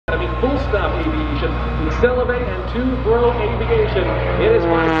Full Stop Aviation, Celebrate, and Two Bro Aviation. It is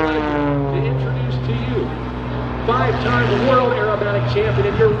my pleasure to introduce to you five-time world aerobatic champion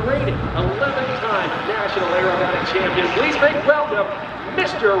and your rated 11-time national aerobatic champion. Please make welcome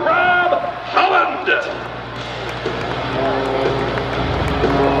Mr. Rob Holland.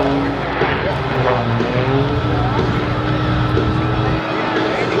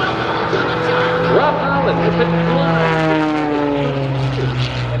 Rob Holland has been flying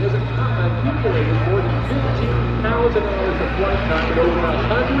and has accumulated more than 15,000 hours of flight time in over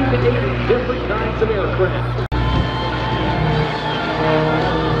 180 different kinds of aircraft.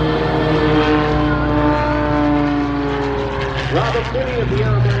 Rob, many of the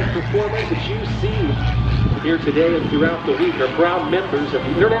aerobatic performers that you see here today and throughout the week are proud members of the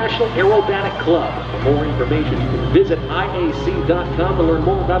International Aerobatic Club. For more information, you can visit IAC.com to learn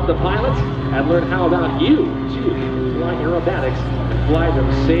more about the pilots and learn how about you, too, can fly aerobatics and fly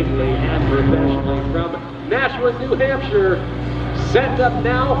them safely and professionally. From Nashua, New Hampshire, sent up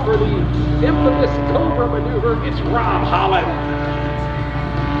now for the infamous Cobra maneuver, it's Rob Holland.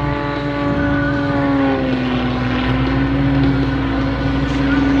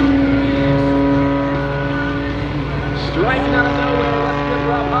 Striking out of nowhere, let's give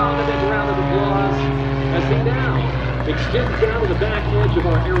Rob Holland a big round of applause as he now extends down to the back edge of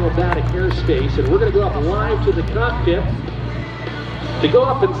our aerobatic airspace, and we're going to go up live to the cockpit to go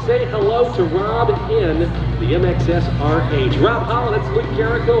up and say hello to Rob in the MXS-RH. Rob Holland, it's Luke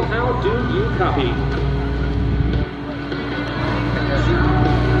Carrico. How do you copy?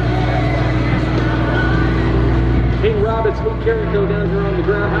 Hey Rob, it's Luke Carrico down here on the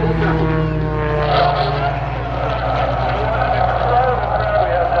ground. How do you copy?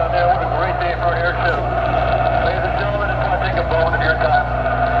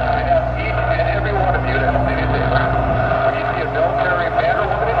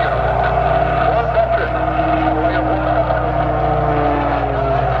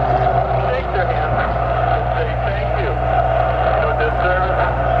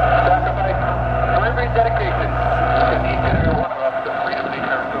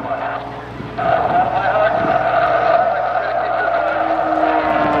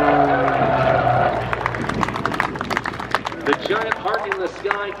 The giant heart in the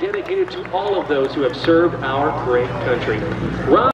sky dedicated to all of those who have served our great country. Rob